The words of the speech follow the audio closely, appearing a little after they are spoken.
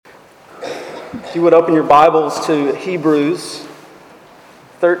If you would open your Bibles to Hebrews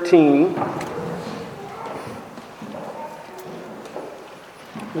 13.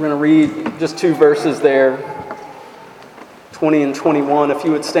 We're going to read just two verses there, 20 and 21. If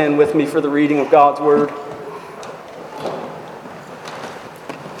you would stand with me for the reading of God's Word.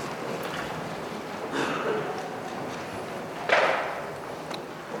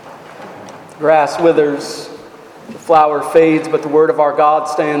 Grass withers, the flower fades, but the word of our God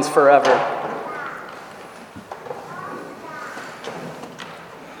stands forever.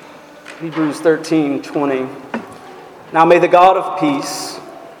 Hebrews 13:20. Now may the God of peace,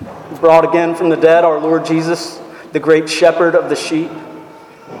 who brought again from the dead our Lord Jesus, the great shepherd of the sheep,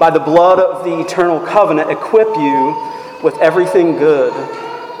 by the blood of the eternal covenant, equip you with everything good,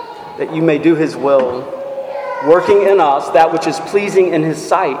 that you may do his will, working in us that which is pleasing in his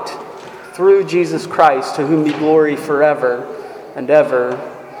sight, through Jesus Christ, to whom be glory forever and ever.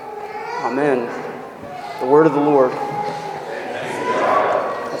 Amen. The word of the Lord.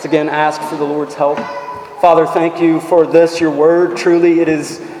 Let's again ask for the Lord's help. Father, thank you for this, your word. Truly it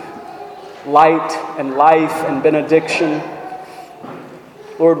is light and life and benediction.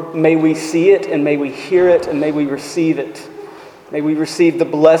 Lord, may we see it and may we hear it and may we receive it. May we receive the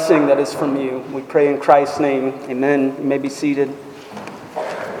blessing that is from you. We pray in Christ's name. Amen. You may be seated.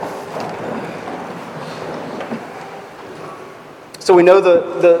 So we know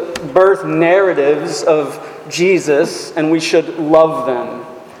the birth narratives of Jesus, and we should love them.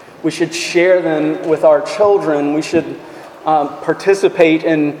 We should share them with our children. We should participate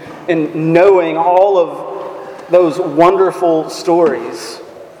in knowing all of those wonderful stories.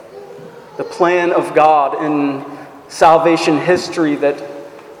 The plan of God in salvation history, that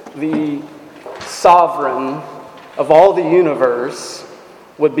the sovereign of all the universe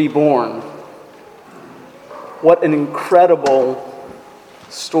would be born. What an incredible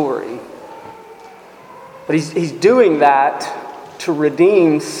story. But he's doing that to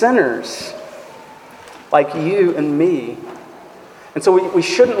redeem sinners like you and me. And so we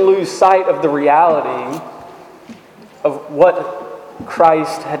shouldn't lose sight of the reality of what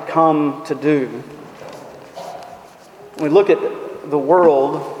Christ had come to do. When we look at the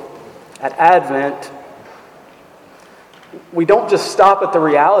world at Advent, we don't just stop at the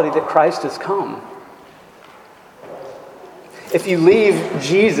reality that Christ has come. If you leave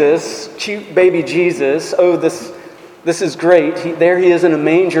Jesus, cute baby Jesus, oh, this is great. There he is in a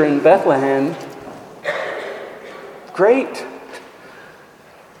manger in Bethlehem. Great.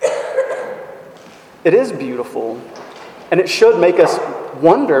 It is beautiful. And it should make us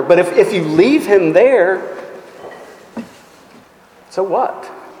wonder. But if you leave him there, so what?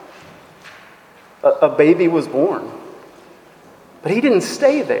 A baby was born. But he didn't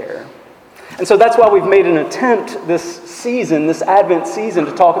stay there. And so that's why we've made an attempt this season, this Advent season,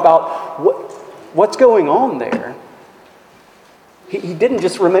 to talk about what's going on there. He didn't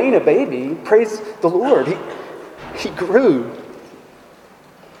just remain a baby. Praise the Lord. He grew.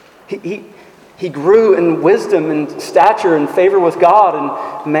 He grew in wisdom and stature and favor with God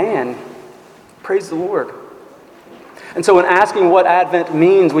and man. Praise the Lord. And so in asking what Advent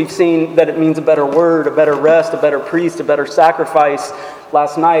means, we've seen that it means a better word, a better rest, a better priest, a better sacrifice.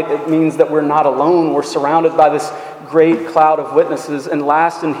 Last night, it means that we're not alone. We're surrounded by this great cloud of witnesses. And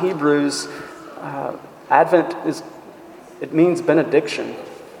last in Hebrews, Advent it means benediction.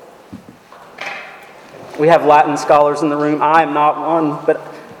 We have Latin scholars in the room. I am not one, but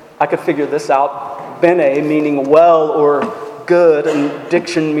I could figure this out. Bene meaning well or good, and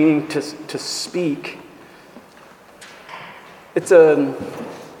diction meaning to speak. It's a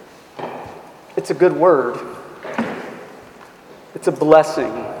good word. It's a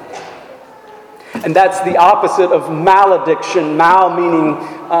blessing. And that's the opposite of malediction. Mal meaning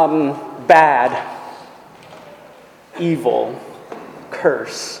bad, evil,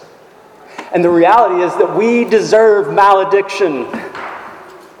 curse. And the reality is that we deserve malediction.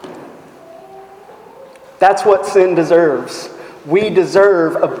 That's what sin deserves. We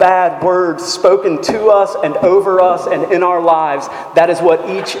deserve a bad word spoken to us and over us and in our lives. That is what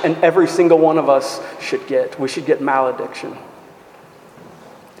each and every single one of us should get. We should get malediction.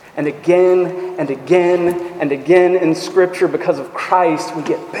 And again and again and again in Scripture, because of Christ, we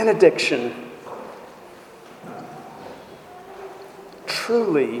get benediction.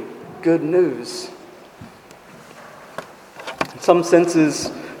 Truly good news. In some senses,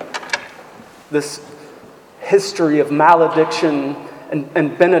 this history of malediction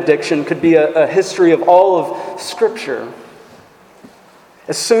and benediction could be a history of all of Scripture.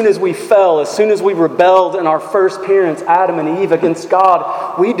 As soon as we fell, as soon as we rebelled in our first parents, Adam and Eve, against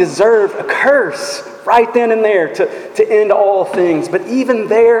God, we deserved a curse right then and there to end all things. But even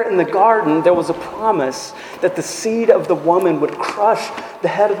there in the garden, there was a promise that the seed of the woman would crush the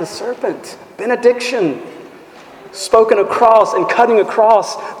head of the serpent. Benediction, spoken across and cutting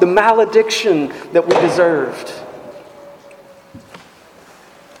across the malediction that we deserved.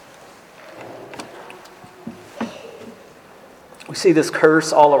 We see this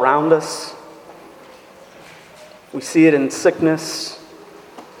curse all around us. We see it in sickness.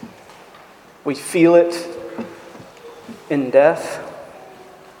 We feel it in death.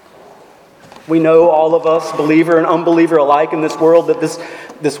 We know, all of us, believer and unbeliever alike in this world, that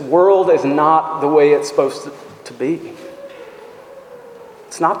this world is not the way it's supposed to be.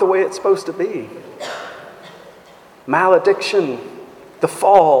 It's not the way it's supposed to be. Malediction, the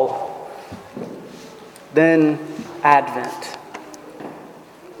fall, then Advent.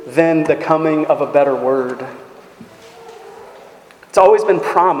 Then the coming of a better word. It's always been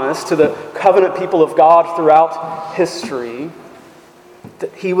promised to the covenant people of God throughout history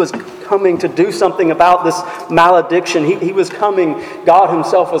that he was coming to do something about this malediction. He was coming, God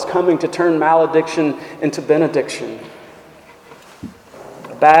himself was coming to turn malediction into benediction.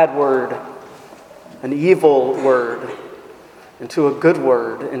 A bad word, an evil word, into a good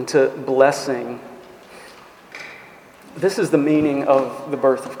word, into blessing. This is the meaning of the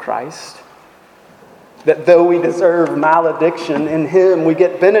birth of Christ. That though we deserve malediction, in him we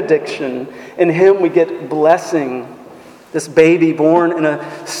get benediction. In him we get blessing. This baby born in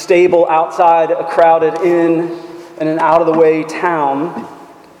a stable outside a crowded inn in an out-of-the-way town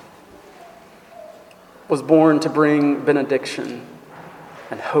was born to bring benediction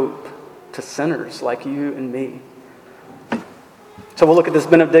and hope to sinners like you and me. So we'll look at this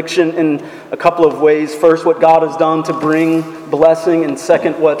benediction in a couple of ways. First, what God has done to bring blessing, and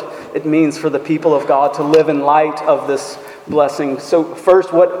second, what it means for the people of God to live in light of this blessing. So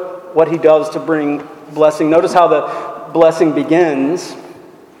first, what he does to bring blessing. Notice how the blessing begins.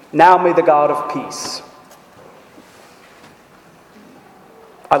 Now may the God of peace.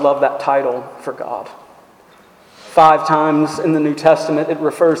 I love that title for God. 5 times in the New Testament it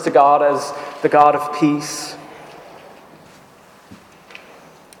refers to God as the God of peace.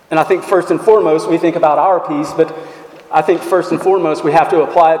 And I think first and foremost we think about our peace, but I think first and foremost we have to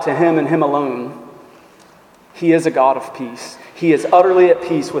apply it to him and him alone. He is a God of peace. He is utterly at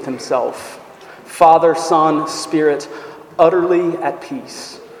peace with himself. Father, Son, Spirit, utterly at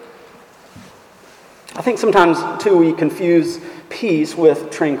peace. I think sometimes, too, we confuse peace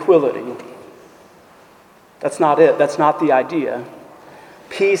with tranquility. That's not it. That's not the idea.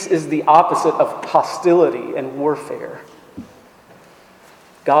 Peace is the opposite of hostility and warfare.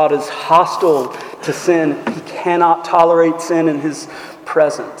 God is hostile to sin. He cannot tolerate sin in his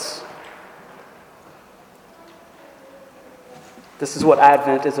presence. This is what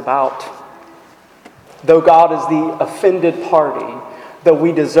Advent is about. Though God is the offended party, though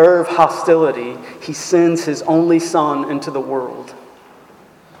we deserve hostility, he sends his only Son into the world.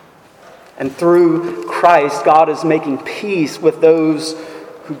 And through Christ, God is making peace with those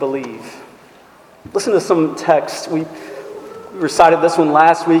who believe. Listen to some text. We recited this one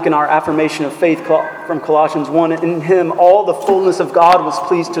last week in our affirmation of faith from Colossians 1. In him, all the fullness of God was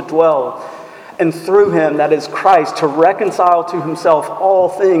pleased to dwell. And through him, that is Christ, to reconcile to himself all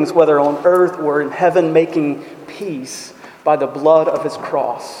things, whether on earth or in heaven, making peace by the blood of his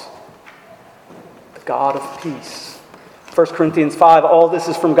cross. The God of peace. 1 Corinthians 5, all this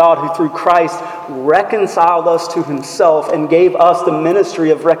is from God who through Christ reconciled us to himself and gave us the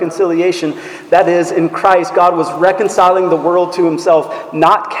ministry of reconciliation. That is, in Christ, God was reconciling the world to himself,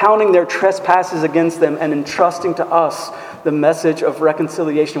 not counting their trespasses against them, and entrusting to us the message of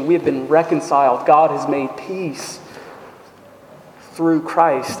reconciliation. We have been reconciled. God has made peace through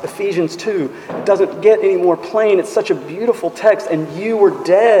Christ. Ephesians 2, it doesn't get any more plain. It's such a beautiful text. And you were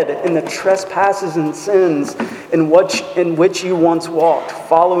dead in the trespasses and sins in which you once walked,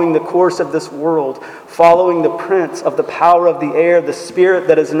 following the course of this world, following the prince of the power of the air, the spirit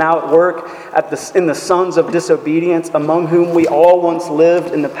that is now at work in the sons of disobedience, among whom we all once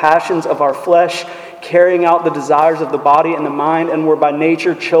lived in the passions of our flesh, carrying out the desires of the body and the mind, and were by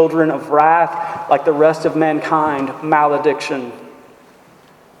nature children of wrath, like the rest of mankind. Malediction.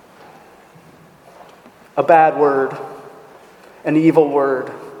 A bad word, an evil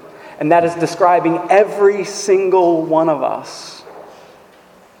word. And that is describing every single one of us.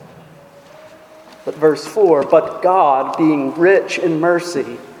 But verse 4, but God, being rich in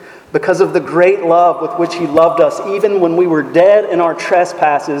mercy, because of the great love with which he loved us, even when we were dead in our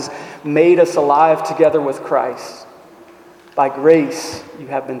trespasses, made us alive together with Christ. By grace you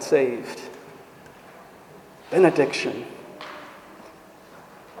have been saved. Benediction.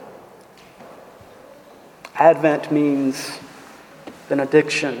 Advent means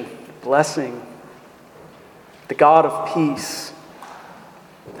benediction, blessing. The God of peace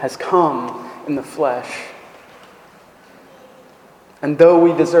has come in the flesh. And though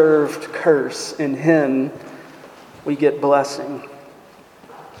we deserved curse, in him we get blessing.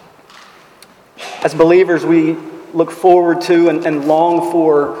 As believers, we look forward to and long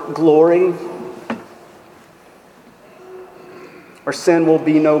for glory. Our sin will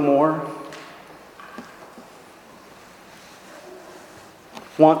be no more.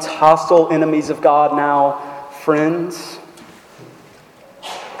 Once hostile enemies of God, now friends.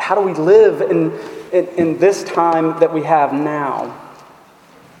 How do we live in this time that we have now?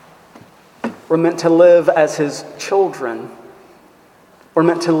 We're meant to live as his children. We're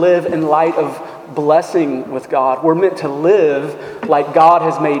meant to live in light of blessing with God. We're meant to live like God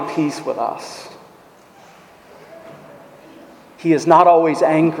has made peace with us. He is not always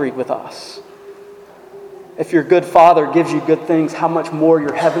angry with us. If your good Father gives you good things, how much more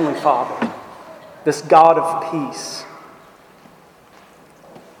your heavenly Father, this God of peace.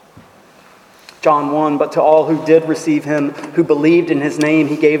 John 1, but to all who did receive him, who believed in his name,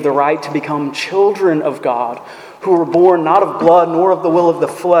 he gave the right to become children of God, who were born not of blood, nor of the will of the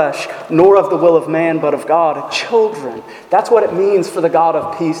flesh, nor of the will of man, but of God. Children. That's what it means for the God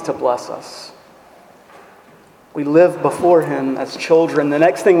of peace to bless us. We live before him as children. The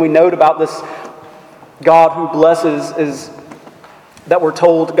next thing we note about this God who blesses is that we're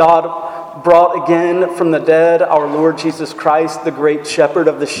told God brought again from the dead our Lord Jesus Christ, the great shepherd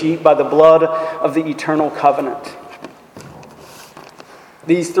of the sheep, by the blood of the eternal covenant.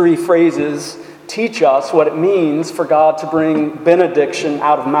 These three phrases teach us what it means for God to bring benediction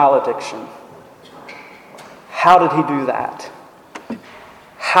out of malediction. How did he do that?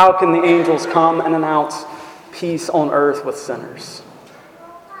 How can the angels come and announce peace on earth with sinners?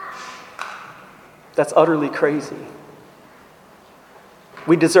 That's utterly crazy.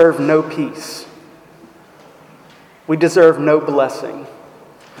 We deserve no peace. We deserve no blessing.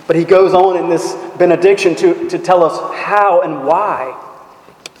 But he goes on in this benediction to tell us how and why.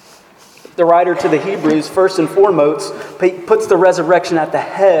 The writer to the Hebrews, first and foremost, puts the resurrection at the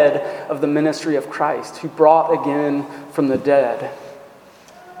head of the ministry of Christ, who brought again from the dead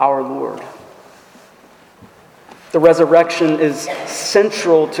our Lord. The resurrection is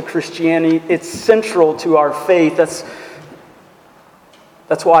central to Christianity. It's central to our faith. That's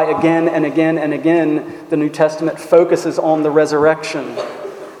why again and again and again the New Testament focuses on the resurrection.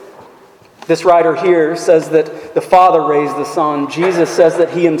 This writer here says that the Father raised the Son. Jesus says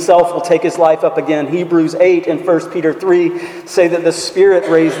that he himself will take his life up again. Hebrews 8 and 1 Peter 3 say that the Spirit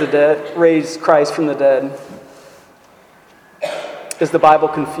raised Christ from the dead. Is the Bible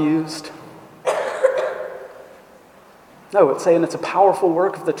confused? No, it's saying it's a powerful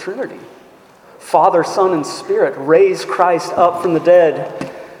work of the Trinity. Father, Son, and Spirit raised Christ up from the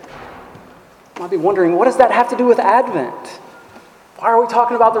dead. You might be wondering, what does that have to do with Advent? Why are we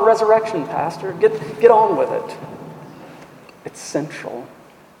talking about the resurrection, Pastor? Get on with it. It's central.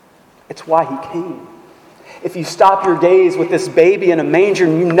 It's why he came. If you stop your gaze with this baby in a manger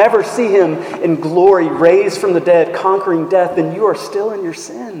and you never see him in glory, raised from the dead, conquering death, then you are still in your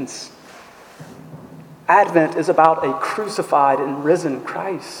sins. Advent is about a crucified and risen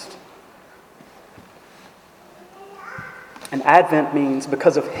Christ. And Advent means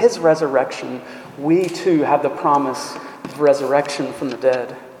because of his resurrection, we too have the promise of resurrection from the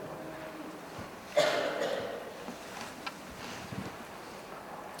dead.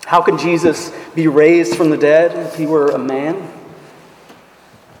 How can Jesus be raised from the dead if he were a man?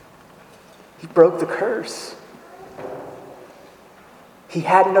 He broke the curse. He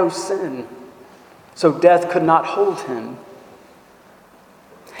had no sin, so death could not hold him.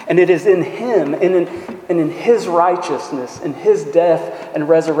 And it is in him and in his righteousness, in his death and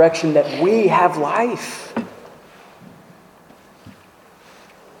resurrection, that we have life.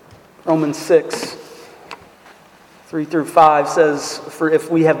 Romans 6, 3-5 says, "For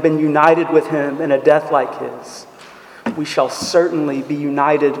if we have been united with him in a death like his, we shall certainly be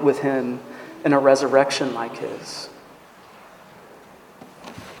united with him in a resurrection like his."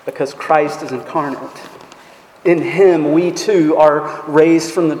 Because Christ is incarnate. In him, we too are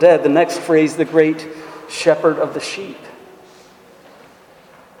raised from the dead. The next phrase, the great shepherd of the sheep.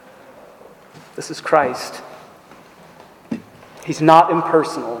 This is Christ. He's not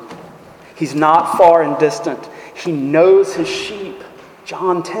impersonal. He's not far and distant. He knows his sheep.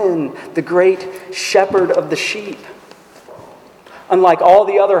 John 10, the great shepherd of the sheep. Unlike all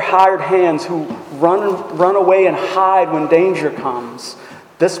the other hired hands who run away and hide when danger comes.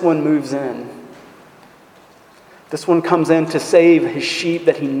 This one moves in. This one comes in to save his sheep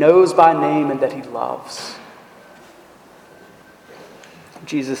that he knows by name and that he loves.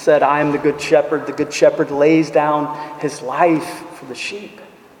 Jesus said, I am the good shepherd. The good shepherd lays down his life for the sheep.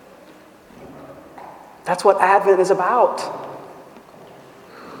 That's what Advent is about.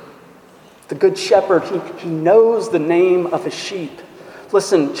 The good shepherd, he knows the name of his sheep.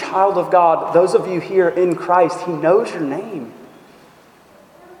 Listen, child of God, those of you here in Christ, he knows your name.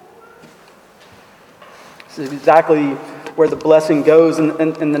 This is exactly where the blessing goes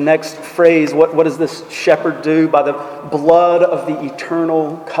in the next phrase. What does this shepherd do? By the blood of the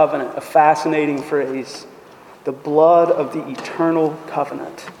eternal covenant. A fascinating phrase. The blood of the eternal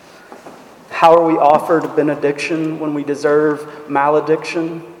covenant. How are we offered benediction when we deserve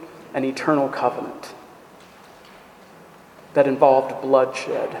malediction? An eternal covenant that involved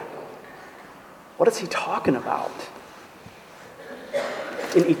bloodshed. What is he talking about?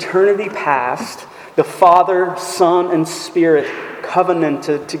 In eternity past, the Father, Son, and Spirit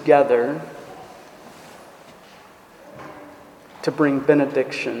covenanted together to bring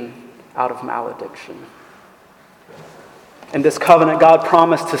benediction out of malediction. In this covenant, God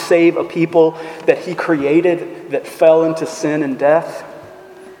promised to save a people that he created that fell into sin and death.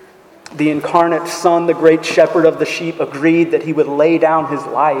 The incarnate Son, the great shepherd of the sheep, agreed that he would lay down his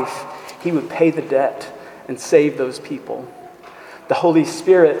life. He would pay the debt and save those people. The Holy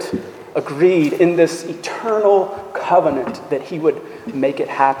Spirit agreed in this eternal covenant that he would make it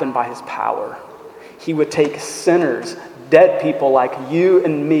happen by his power. He would take sinners, dead people like you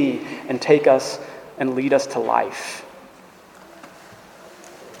and me, and take us and lead us to life.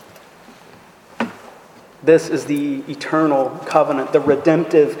 This is the eternal covenant, the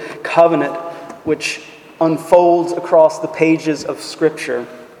redemptive covenant, which unfolds across the pages of Scripture.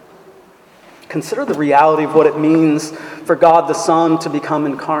 Consider the reality of what it means for God the Son to become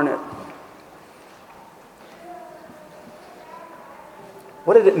incarnate.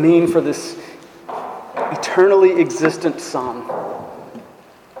 What did it mean for this eternally existent Son,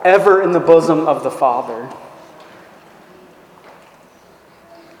 ever in the bosom of the Father?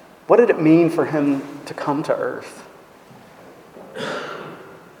 What did it mean for him to come to earth?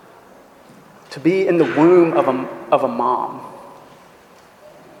 To be in the womb of a mom.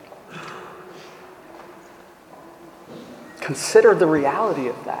 Consider the reality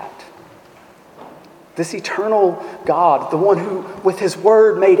of that. This eternal God, the one who, with his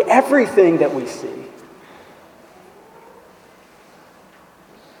word, made everything that we see.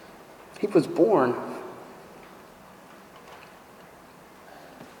 He was born,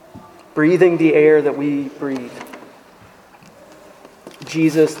 breathing the air that we breathe.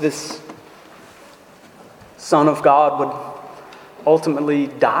 Jesus, this Son of God, would ultimately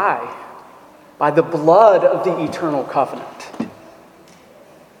die by the blood of the eternal covenant,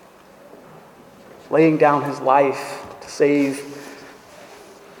 laying down his life to save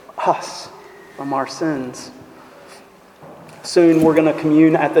us from our sins. Soon we're going to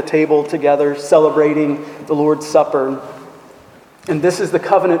commune at the table together, celebrating the Lord's Supper. And this is the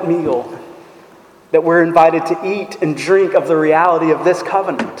covenant meal that we're invited to eat and drink of the reality of this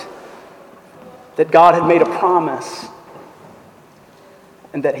covenant. That God had made a promise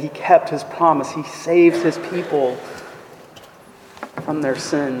and that he kept his promise. He saved his people from their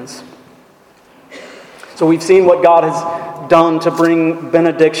sins. So we've seen what God has done to bring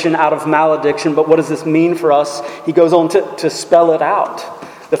benediction out of malediction, but what does this mean for us? He goes on to spell it out.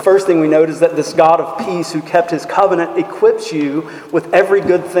 The first thing we note is that this God of peace who kept his covenant equips you with every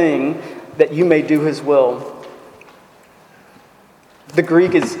good thing that you may do his will. The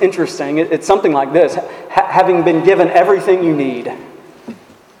Greek is interesting. It's something like this: having been given everything you need.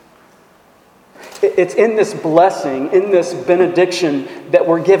 It's in this blessing, in this benediction, that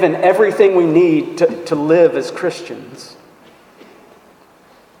we're given everything we need to live as Christians.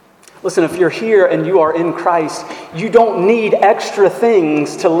 Listen, if you're here and you are in Christ, you don't need extra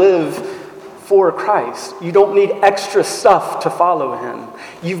things to live for Christ. You don't need extra stuff to follow him.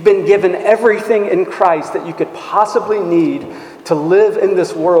 You've been given everything in Christ that you could possibly need to live in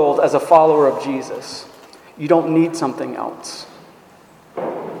this world as a follower of Jesus. You don't need something else.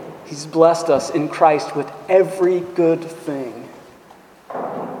 He's blessed us in Christ with every good thing.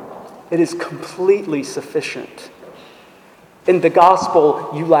 It is completely sufficient. In the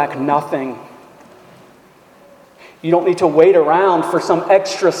gospel, you lack nothing. You don't need to wait around for some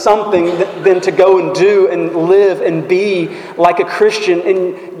extra something than to go and do and live and be like a Christian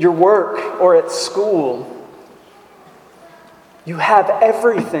in your work or at school. You have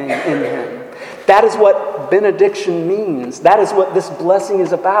everything in him. That is what benediction means. That is what this blessing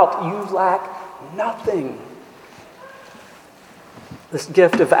is about. You lack Nothing. This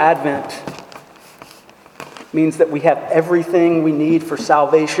gift of Advent means that we have everything we need for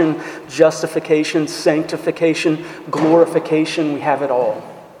salvation, justification, sanctification, glorification. We have it all.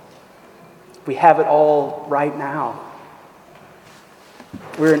 We have it all right now.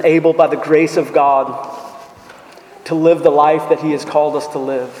 We're enabled by the grace of God to live the life that He has called us to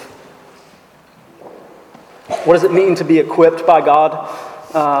live. What does it mean to be equipped by God,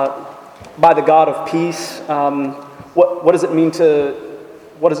 by the God of peace? What does it mean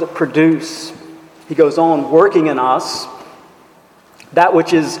what does it produce? He goes on, working in us that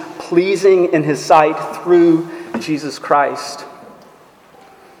which is pleasing in His sight through Jesus Christ.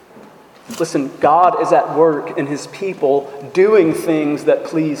 Listen, God is at work in His people doing things that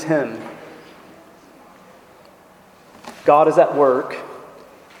please Him. God is at work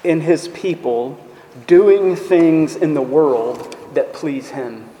in His people doing things in the world that please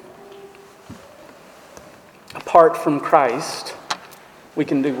Him. Apart from Christ, we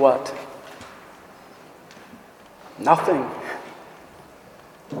can do what? Nothing.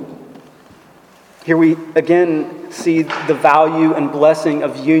 Here we again see the value and blessing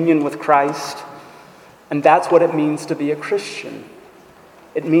of union with Christ, and that's what it means to be a Christian.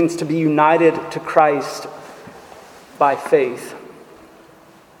 It means to be united to Christ by faith.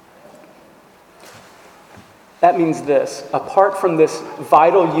 That means this: apart from this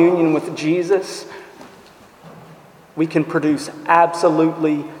vital union with Jesus, we can produce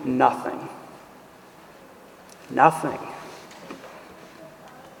absolutely nothing. Nothing.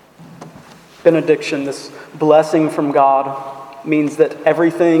 Benediction, this blessing from God, means that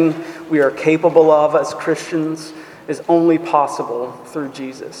everything we are capable of as Christians is only possible through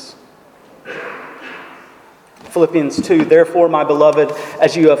Jesus. Philippians 2, therefore, my beloved,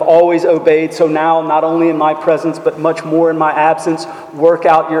 as you have always obeyed, so now, not only in my presence, but much more in my absence, work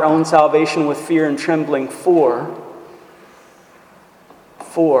out your own salvation with fear and trembling, for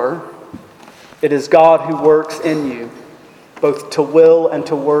it is God who works in you, both to will and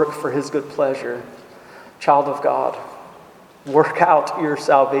to work for His good pleasure. Child of God, work out your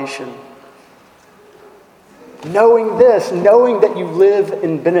salvation. Knowing this, knowing that you live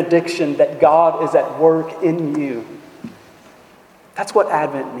in benediction, that God is at work in you. That's what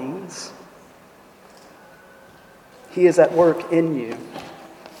Advent means. He is at work in you.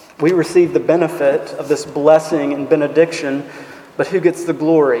 We receive the benefit of this blessing and benediction, but who gets the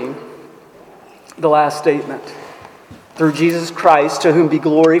glory? The last statement. Through Jesus Christ, to whom be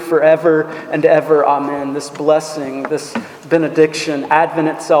glory forever and ever. Amen. This blessing, this benediction, Advent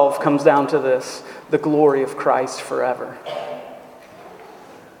itself comes down to this: the glory of Christ forever.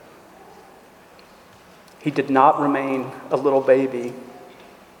 He did not remain a little baby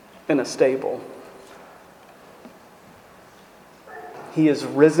in a stable. He is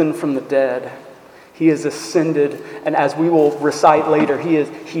risen from the dead. He is ascended, and as we will recite later, he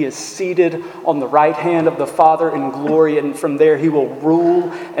is seated on the right hand of the Father in glory, and from there He will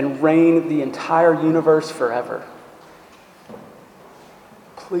rule and reign the entire universe forever.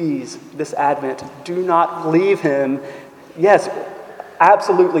 Please, this Advent, do not leave Him. Yes,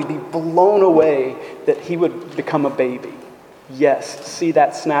 absolutely be blown away that He would become a baby. Yes, see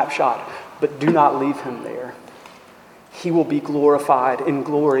that snapshot, but do not leave Him there. He will be glorified in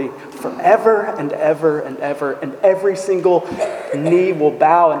glory forever and ever and ever, and every single knee will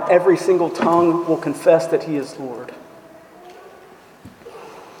bow and every single tongue will confess that He is Lord.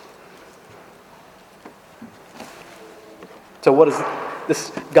 So what is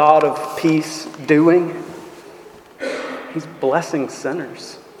this God of peace doing? He's blessing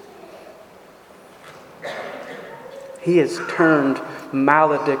sinners. He has turned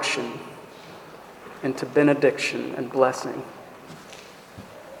malediction into benediction and blessing.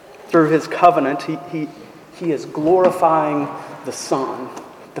 Through His covenant, he is glorifying the Son.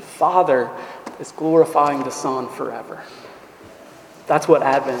 The Father is glorifying the Son forever. That's what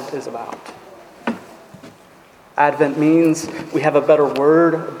Advent is about. Advent means we have a better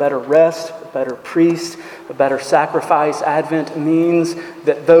word, a better rest, a better priest, a better sacrifice. Advent means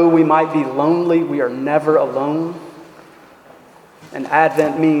that though we might be lonely, we are never alone. And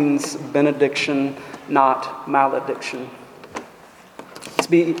Advent means benediction, not malediction. Let's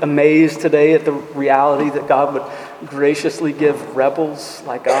be amazed today at the reality that God would graciously give rebels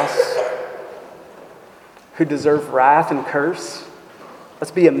like us, who deserve wrath and curse.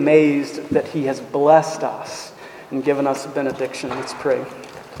 Let's be amazed that He has blessed us and given us a benediction. Let's pray.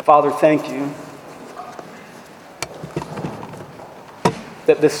 Father, thank You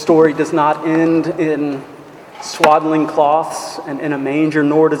that this story does not end in swaddling cloths and in a manger,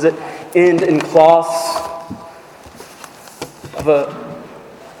 nor does it end in cloths of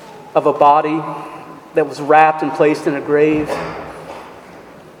of a body that was wrapped and placed in a grave.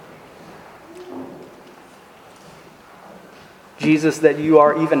 Jesus, that you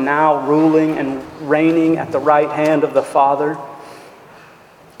are even now ruling and reigning at the right hand of the Father.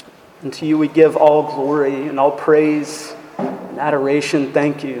 And to you we give all glory and all praise and adoration.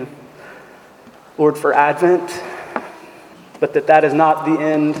 Thank you, Lord, for Advent, but that is not the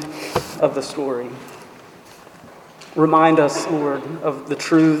end of the story. Remind us, Lord, of the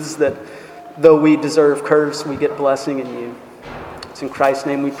truths that though we deserve curse, we get blessing in you. It's in Christ's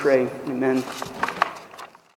name we pray. Amen.